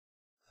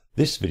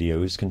This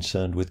video is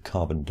concerned with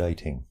carbon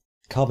dating.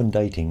 Carbon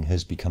dating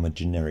has become a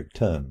generic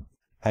term.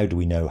 How do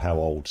we know how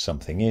old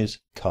something is?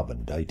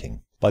 Carbon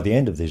dating. By the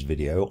end of this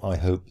video, I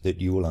hope that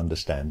you will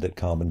understand that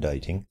carbon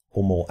dating,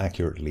 or more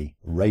accurately,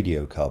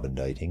 radiocarbon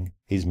dating,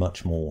 is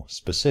much more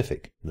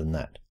specific than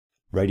that.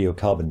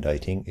 Radiocarbon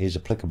dating is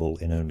applicable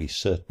in only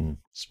certain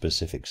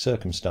specific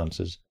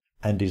circumstances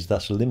and is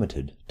thus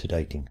limited to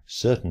dating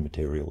certain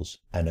materials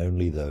and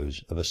only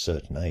those of a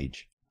certain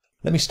age.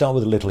 Let me start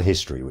with a little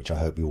history, which I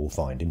hope you will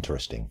find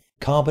interesting.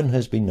 Carbon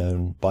has been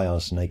known by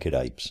us naked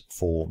apes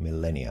for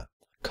millennia.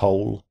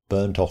 Coal,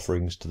 burnt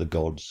offerings to the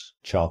gods,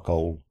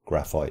 charcoal,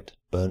 graphite,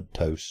 burnt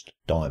toast,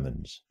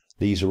 diamonds.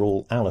 These are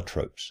all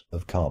allotropes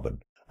of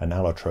carbon, an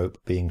allotrope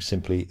being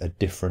simply a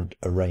different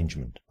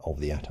arrangement of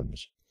the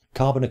atoms.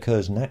 Carbon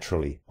occurs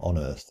naturally on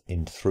Earth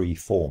in three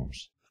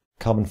forms.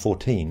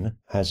 Carbon-14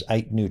 has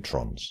 8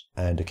 neutrons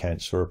and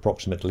accounts for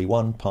approximately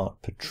 1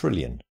 part per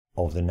trillion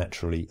of the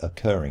naturally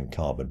occurring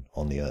carbon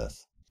on the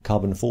Earth.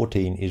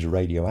 Carbon-14 is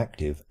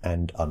radioactive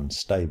and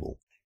unstable.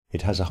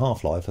 It has a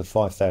half-life of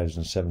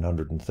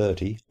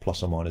 5,730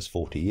 plus or minus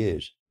 40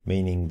 years,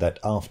 meaning that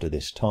after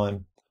this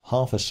time,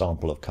 half a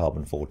sample of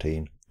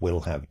carbon-14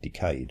 will have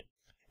decayed.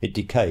 It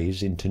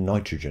decays into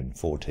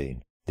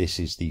nitrogen-14. This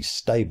is the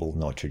stable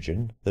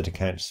nitrogen that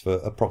accounts for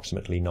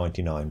approximately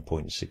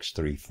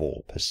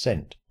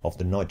 99.634% of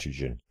the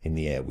nitrogen in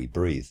the air we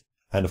breathe.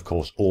 And of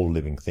course, all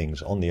living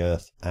things on the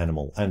Earth,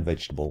 animal and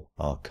vegetable,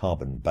 are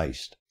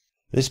carbon-based.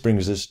 This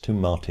brings us to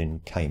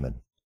Martin Kamen.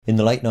 In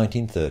the late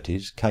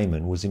 1930s,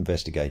 Kamen was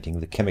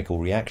investigating the chemical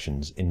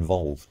reactions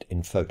involved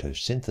in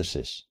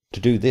photosynthesis. To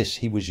do this,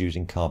 he was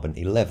using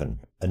carbon-11,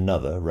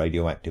 another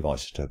radioactive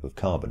isotope of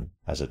carbon,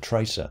 as a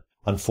tracer.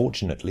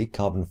 Unfortunately,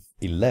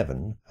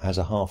 carbon-11 has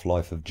a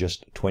half-life of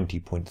just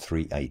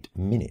 20.38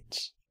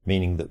 minutes,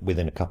 meaning that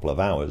within a couple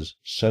of hours,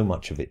 so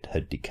much of it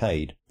had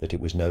decayed that it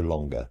was no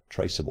longer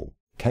traceable.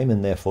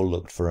 Kamen therefore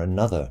looked for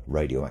another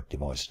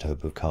radioactive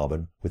isotope of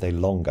carbon with a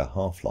longer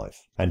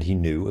half-life, and he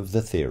knew of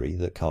the theory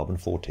that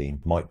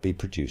carbon-14 might be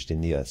produced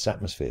in the Earth's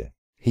atmosphere.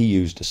 He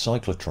used a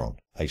cyclotron,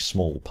 a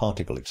small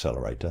particle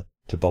accelerator,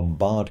 to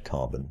bombard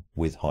carbon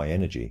with high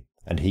energy,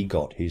 and he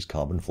got his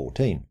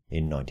carbon-14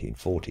 in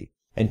 1940.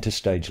 Enter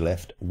stage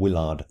left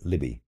Willard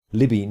Libby.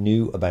 Libby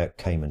knew about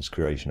Kamen's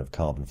creation of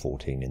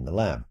carbon-14 in the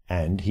lab,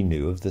 and he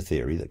knew of the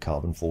theory that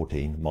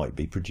carbon-14 might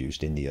be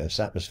produced in the Earth's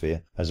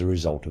atmosphere as a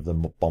result of the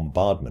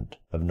bombardment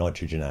of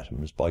nitrogen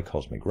atoms by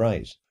cosmic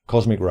rays.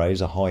 Cosmic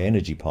rays are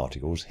high-energy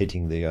particles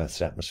hitting the Earth's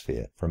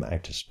atmosphere from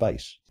outer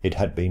space. It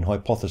had been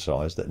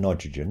hypothesized that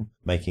nitrogen,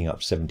 making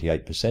up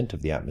 78%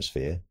 of the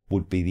atmosphere,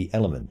 would be the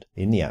element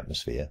in the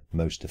atmosphere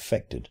most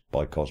affected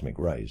by cosmic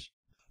rays.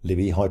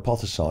 Libby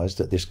hypothesized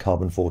that this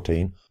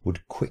carbon-14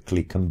 would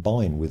quickly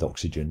combine with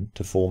oxygen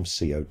to form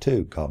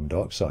CO2, carbon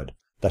dioxide,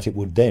 that it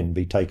would then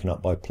be taken up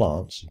by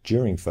plants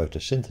during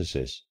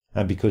photosynthesis,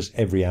 and because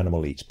every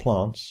animal eats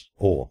plants,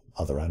 or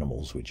other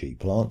animals which eat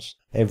plants,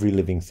 every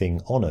living thing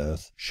on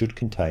Earth should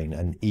contain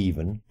an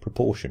even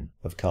proportion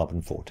of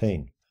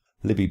carbon-14.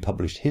 Libby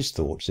published his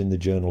thoughts in the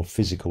journal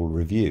Physical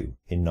Review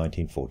in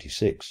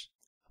 1946.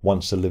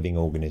 Once a living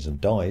organism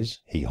dies,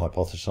 he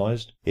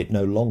hypothesized, it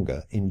no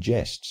longer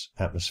ingests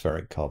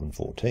atmospheric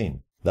carbon-14.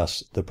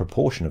 Thus, the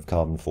proportion of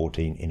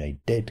carbon-14 in a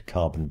dead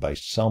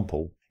carbon-based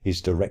sample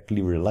is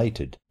directly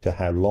related to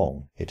how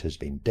long it has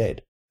been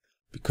dead,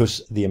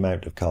 because the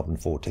amount of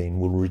carbon-14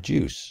 will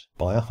reduce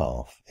by a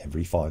half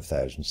every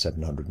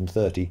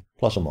 5,730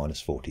 plus or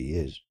minus 40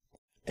 years.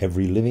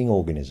 Every living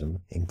organism,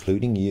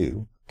 including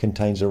you,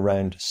 contains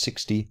around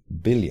 60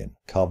 billion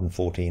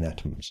carbon-14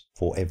 atoms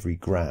for every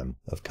gram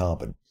of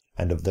carbon,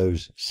 and of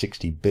those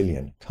 60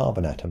 billion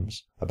carbon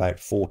atoms, about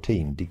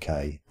 14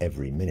 decay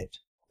every minute.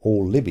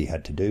 All Libby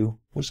had to do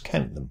was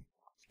count them.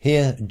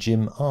 Here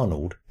Jim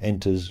Arnold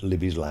enters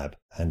Libby's lab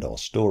and our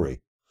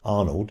story.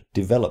 Arnold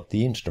developed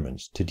the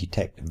instruments to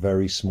detect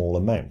very small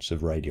amounts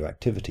of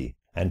radioactivity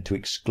and to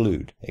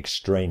exclude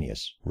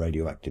extraneous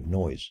radioactive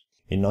noise.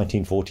 In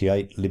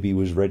 1948, Libby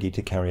was ready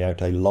to carry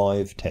out a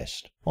live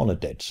test on a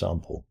dead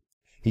sample.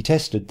 He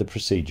tested the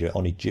procedure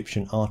on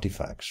Egyptian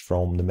artifacts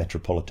from the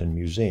Metropolitan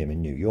Museum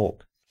in New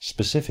York,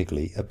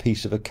 specifically a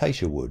piece of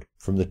acacia wood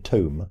from the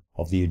tomb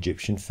of the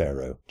Egyptian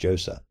pharaoh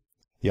Djoser.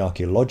 The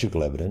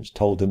archaeological evidence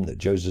told them that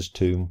Djoser's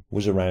tomb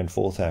was around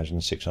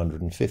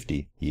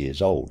 4,650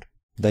 years old.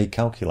 They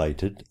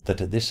calculated that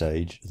at this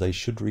age they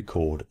should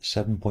record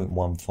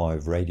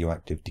 7.15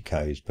 radioactive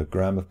decays per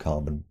gram of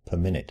carbon per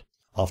minute.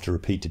 After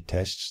repeated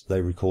tests, they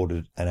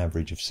recorded an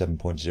average of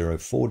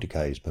 7.04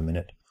 decays per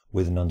minute,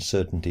 with an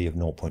uncertainty of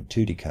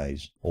 0.2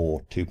 decays,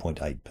 or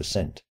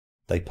 2.8%.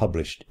 They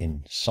published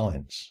in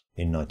Science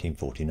in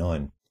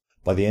 1949.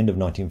 By the end of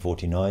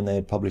 1949, they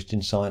had published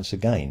in Science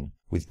again,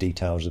 with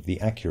details of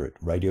the accurate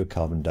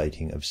radiocarbon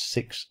dating of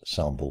 6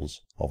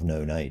 samples of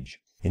known age.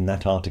 In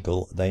that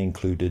article, they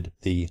included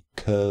the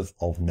curve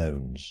of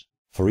knowns.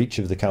 For each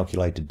of the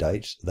calculated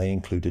dates, they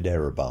included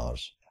error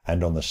bars,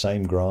 and on the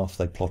same graph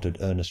they plotted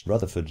Ernest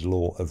Rutherford's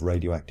law of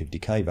radioactive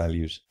decay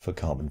values for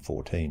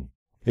carbon-14.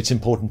 It's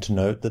important to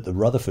note that the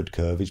Rutherford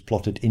curve is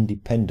plotted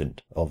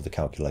independent of the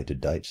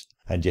calculated dates,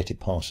 and yet it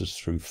passes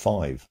through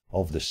 5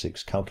 of the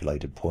 6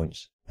 calculated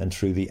points and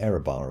through the error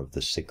bar of the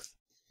 6th.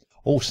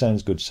 All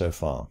sounds good so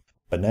far,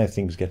 but now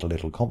things get a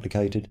little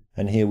complicated,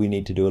 and here we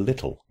need to do a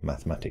little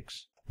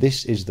mathematics.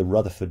 This is the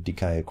Rutherford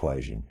decay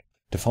equation.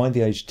 To find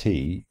the age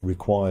t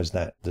requires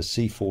that the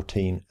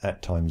C14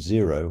 at time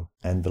 0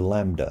 and the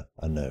lambda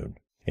are known.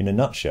 In a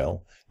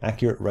nutshell,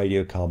 accurate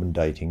radiocarbon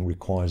dating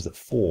requires that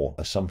 4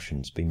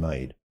 assumptions be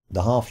made.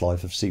 The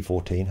half-life of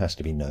C14 has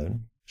to be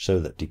known, so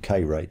that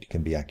decay rate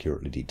can be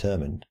accurately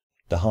determined.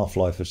 The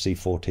half-life of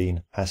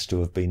C14 has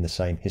to have been the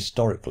same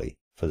historically,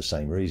 for the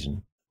same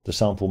reason. The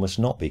sample must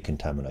not be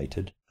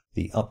contaminated.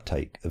 The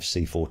uptake of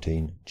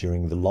C14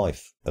 during the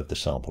life of the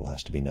sample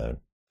has to be known.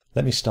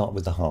 Let me start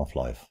with the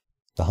half-life.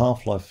 The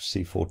half-life of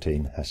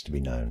C14 has to be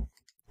known.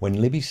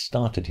 When Libby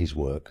started his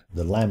work,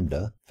 the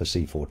lambda for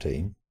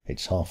C14,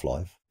 its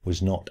half-life,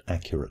 was not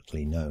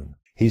accurately known.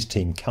 His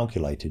team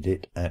calculated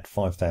it at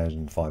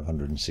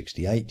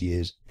 5,568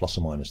 years plus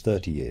or minus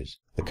 30 years.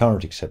 The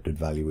current accepted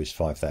value is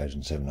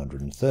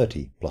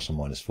 5,730 plus or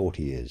minus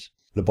 40 years.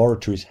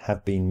 Laboratories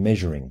have been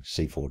measuring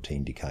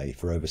C14 decay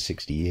for over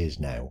 60 years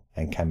now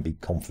and can be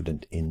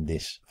confident in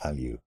this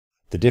value.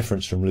 The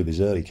difference from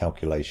Libby's early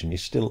calculation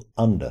is still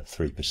under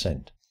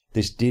 3%.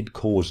 This did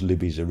cause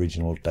Libby's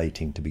original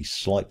dating to be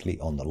slightly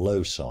on the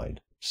low side,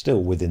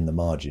 still within the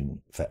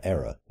margin for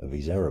error of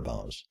his error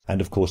bars.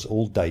 And of course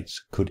all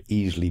dates could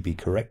easily be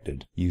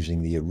corrected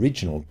using the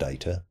original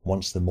data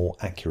once the more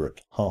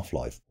accurate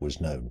half-life was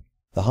known.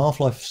 The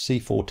half-life of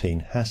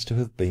C14 has to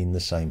have been the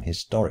same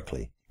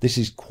historically. This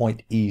is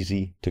quite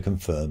easy to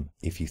confirm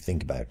if you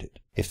think about it.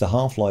 If the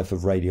half-life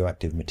of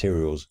radioactive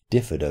materials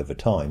differed over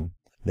time,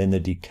 then the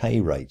decay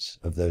rates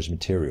of those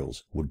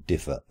materials would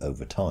differ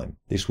over time.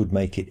 This would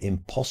make it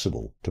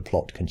impossible to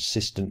plot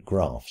consistent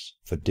graphs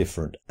for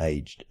different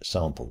aged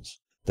samples.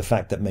 The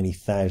fact that many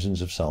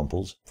thousands of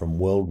samples from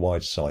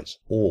worldwide sites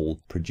all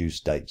produce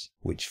dates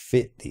which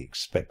fit the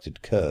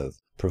expected curve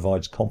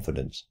provides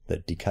confidence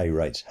that decay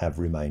rates have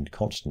remained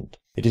constant.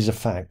 It is a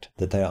fact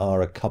that there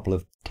are a couple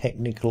of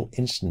technical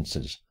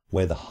instances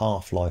where the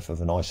half-life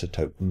of an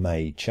isotope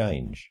may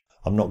change.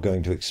 I'm not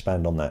going to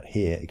expand on that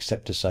here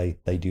except to say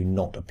they do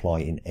not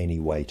apply in any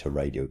way to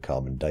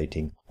radiocarbon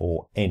dating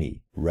or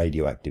any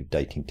radioactive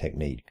dating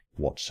technique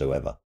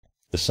whatsoever.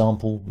 The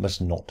sample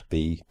must not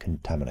be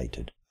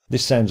contaminated.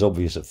 This sounds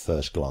obvious at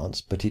first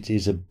glance, but it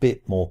is a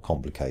bit more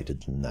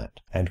complicated than that,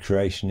 and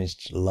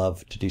creationists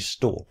love to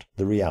distort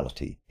the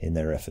reality in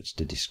their efforts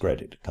to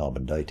discredit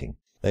carbon dating.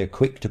 They are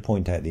quick to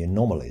point out the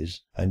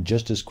anomalies and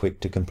just as quick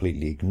to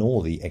completely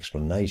ignore the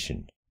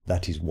explanation.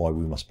 That is why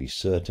we must be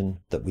certain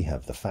that we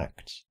have the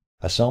facts.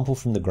 A sample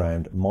from the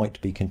ground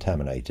might be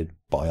contaminated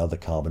by other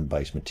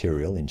carbon-based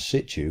material in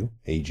situ,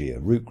 e.g. a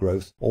root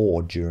growth,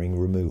 or during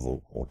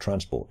removal or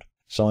transport.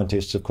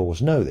 Scientists of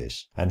course know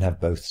this and have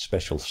both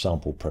special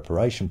sample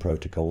preparation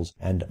protocols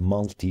and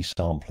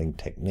multi-sampling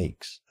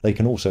techniques. They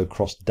can also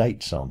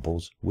cross-date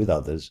samples with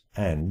others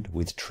and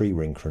with tree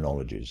ring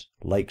chronologies,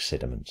 lake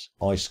sediments,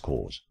 ice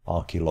cores,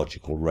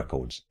 archaeological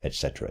records,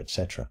 etc.,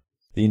 etc.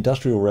 The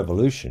Industrial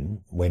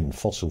Revolution, when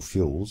fossil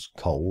fuels,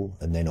 coal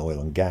and then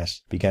oil and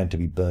gas, began to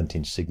be burnt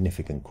in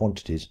significant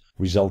quantities,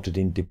 resulted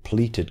in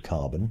depleted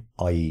carbon,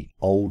 i.e.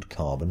 old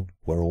carbon,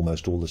 where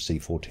almost all the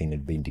C14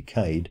 had been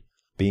decayed,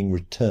 being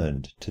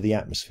returned to the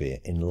atmosphere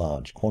in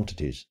large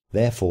quantities.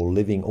 Therefore,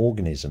 living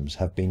organisms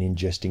have been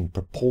ingesting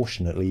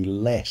proportionately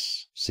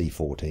less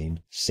C14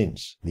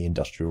 since the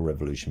Industrial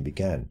Revolution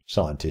began.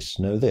 Scientists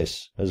know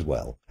this as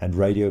well, and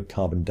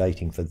radiocarbon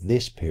dating for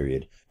this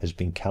period has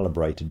been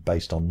calibrated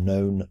based on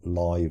known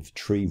live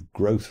tree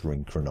growth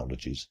ring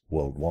chronologies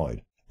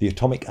worldwide. The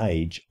atomic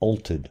age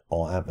altered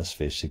our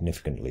atmosphere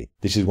significantly.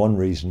 This is one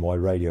reason why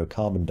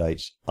radiocarbon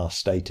dates are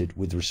stated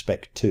with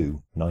respect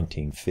to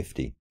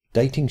 1950.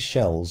 Dating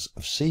shells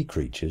of sea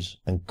creatures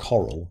and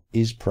coral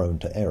is prone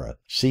to error.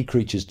 Sea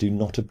creatures do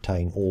not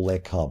obtain all their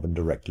carbon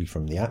directly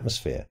from the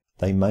atmosphere.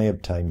 They may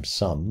obtain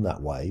some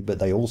that way, but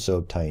they also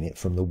obtain it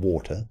from the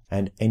water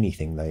and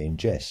anything they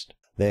ingest.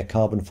 Their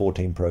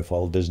carbon-14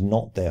 profile does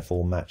not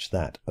therefore match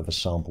that of a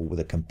sample with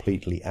a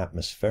completely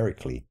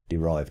atmospherically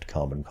derived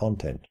carbon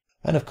content.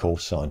 And of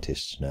course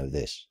scientists know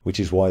this, which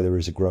is why there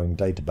is a growing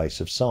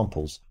database of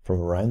samples from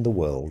around the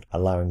world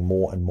allowing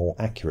more and more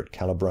accurate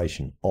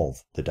calibration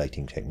of the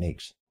dating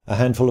techniques. A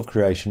handful of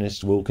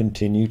creationists will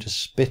continue to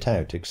spit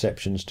out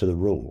exceptions to the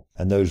rule,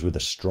 and those with a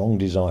strong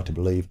desire to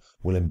believe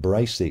will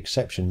embrace the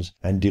exceptions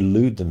and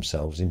delude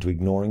themselves into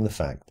ignoring the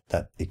fact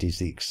that it is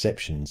the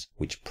exceptions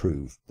which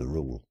prove the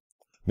rule.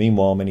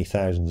 Meanwhile, many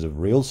thousands of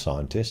real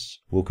scientists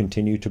will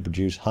continue to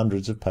produce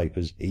hundreds of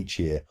papers each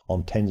year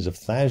on tens of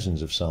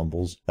thousands of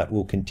samples that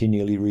will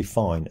continually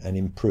refine and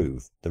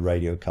improve the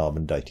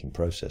radiocarbon dating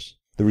process.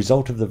 The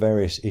result of the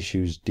various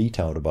issues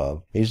detailed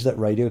above is that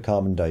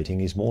radiocarbon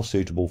dating is more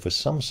suitable for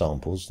some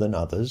samples than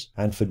others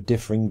and for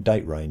differing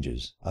date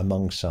ranges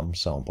among some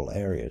sample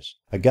areas.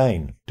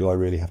 Again, do I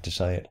really have to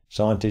say it?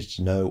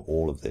 Scientists know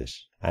all of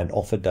this and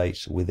offer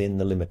dates within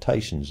the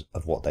limitations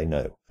of what they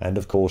know. And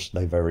of course,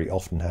 they very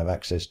often have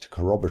access to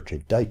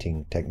corroborative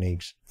dating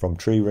techniques from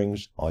tree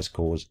rings, ice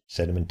cores,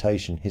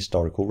 sedimentation,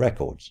 historical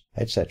records,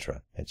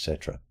 etc.,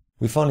 etc.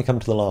 We finally come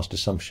to the last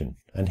assumption,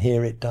 and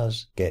here it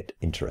does get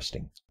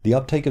interesting. The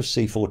uptake of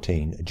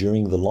C14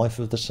 during the life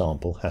of the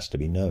sample has to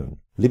be known.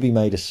 Libby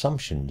made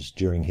assumptions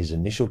during his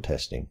initial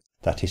testing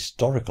that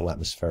historical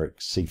atmospheric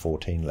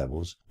C14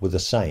 levels were the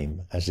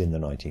same as in the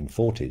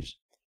 1940s.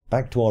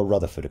 Back to our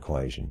Rutherford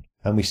equation,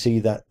 and we see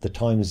that the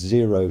times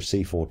zero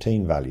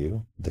C14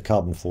 value, the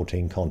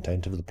carbon-14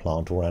 content of the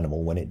plant or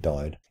animal when it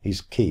died,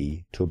 is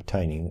key to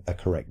obtaining a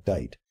correct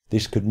date.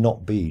 This could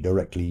not be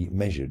directly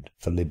measured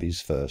for Libby's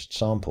first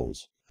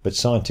samples, but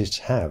scientists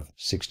have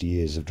 60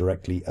 years of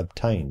directly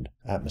obtained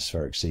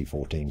atmospheric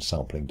C14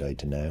 sampling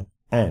data now,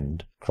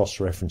 and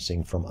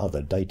cross-referencing from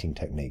other dating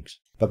techniques.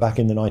 But back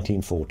in the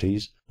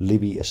 1940s,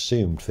 Libby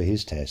assumed for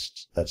his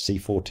tests that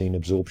C14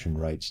 absorption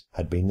rates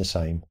had been the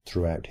same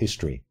throughout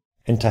history.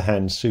 Enter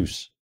Hans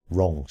Suess.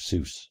 Wrong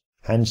Suess.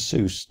 Hans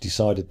Suess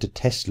decided to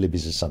test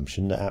Libby's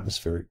assumption that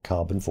atmospheric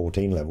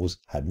carbon-14 levels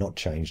had not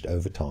changed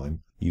over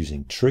time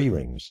using tree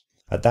rings.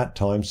 At that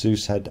time,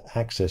 Suess had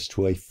access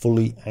to a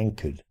fully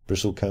anchored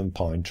bristlecone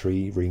pine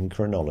tree ring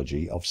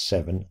chronology of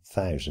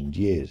 7,000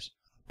 years.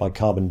 By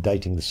carbon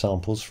dating the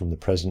samples from the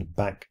present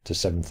back to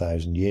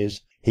 7,000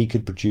 years, he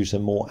could produce a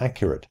more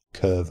accurate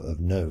curve of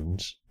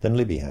knowns than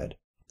Libby had.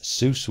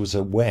 Suess was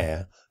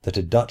aware that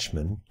a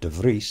Dutchman, de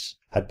Vries,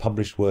 had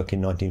published work in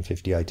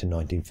 1958 and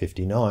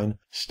 1959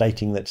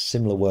 stating that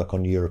similar work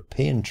on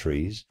European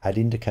trees had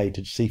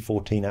indicated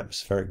C14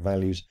 atmospheric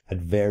values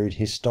had varied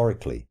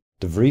historically.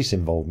 De Vries'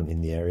 involvement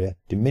in the area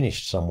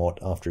diminished somewhat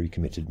after he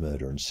committed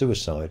murder and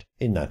suicide,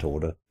 in that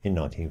order, in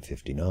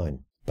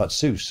 1959. But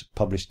Suess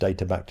published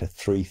data back to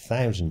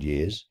 3,000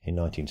 years in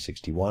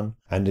 1961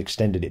 and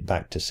extended it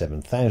back to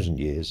 7,000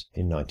 years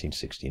in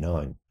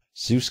 1969.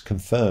 Suess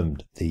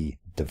confirmed the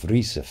de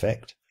Vries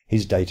effect.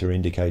 His data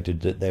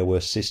indicated that there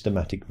were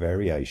systematic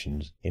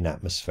variations in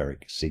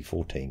atmospheric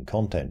C14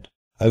 content.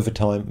 Over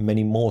time,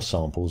 many more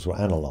samples were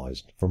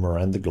analysed from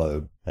around the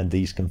globe, and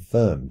these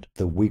confirmed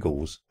the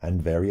wiggles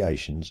and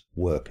variations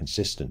were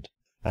consistent.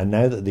 And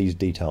now that these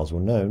details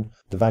were known,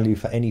 the value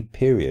for any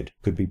period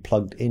could be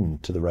plugged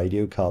into the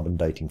radiocarbon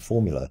dating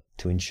formula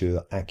to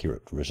ensure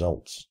accurate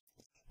results.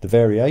 The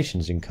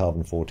variations in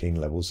carbon-14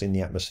 levels in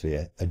the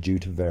atmosphere are due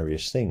to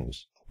various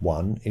things.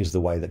 One is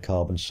the way that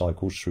carbon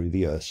cycles through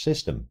the Earth's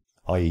system,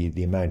 i.e.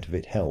 the amount of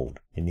it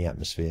held in the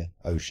atmosphere,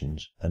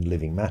 oceans, and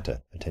living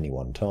matter at any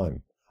one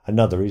time.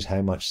 Another is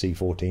how much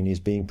C14 is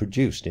being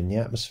produced in the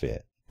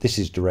atmosphere. This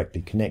is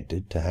directly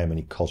connected to how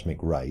many cosmic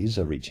rays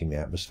are reaching the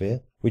atmosphere,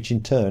 which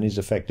in turn is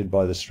affected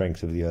by the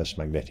strength of the Earth's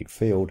magnetic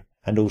field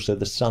and also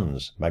the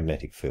Sun's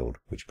magnetic field,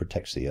 which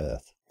protects the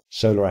Earth.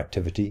 Solar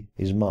activity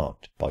is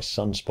marked by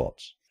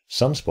sunspots.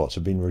 Sunspots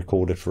have been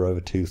recorded for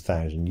over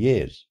 2,000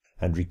 years,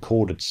 and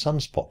recorded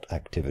sunspot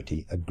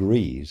activity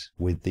agrees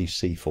with the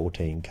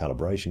C14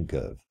 calibration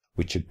curve,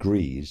 which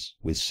agrees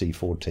with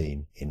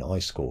C14 in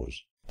ice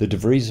cores. The de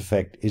Vries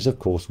effect is of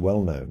course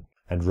well known,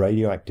 and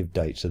radioactive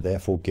dates are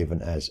therefore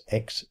given as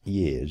X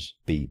years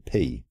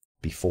BP,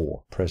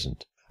 before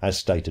present. As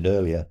stated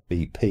earlier,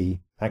 BP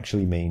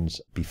actually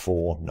means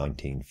before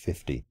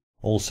 1950.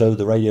 Also,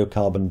 the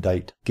radiocarbon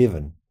date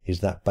given is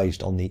that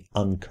based on the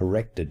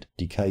uncorrected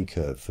decay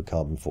curve for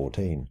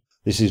carbon-14.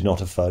 This is not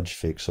a fudge,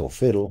 fix or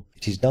fiddle.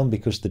 It is done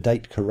because the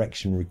date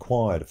correction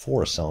required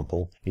for a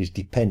sample is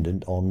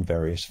dependent on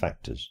various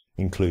factors,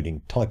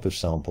 including type of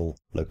sample,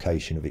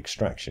 location of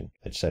extraction,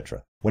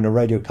 etc. When a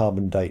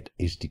radiocarbon date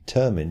is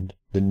determined,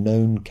 the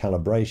known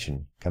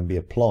calibration can be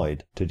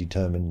applied to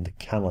determine the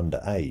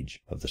calendar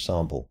age of the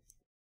sample.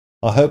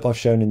 I hope I've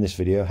shown in this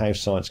video how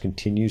science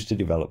continues to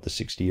develop the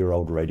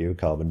 60-year-old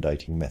radiocarbon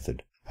dating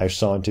method, how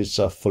scientists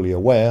are fully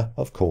aware,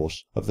 of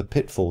course, of the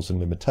pitfalls and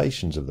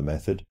limitations of the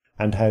method,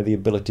 and how the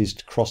abilities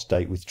to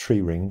cross-date with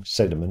tree ring,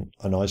 sediment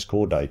and ice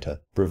core data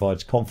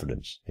provides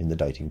confidence in the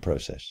dating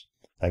process.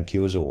 Thank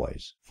you as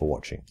always for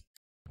watching.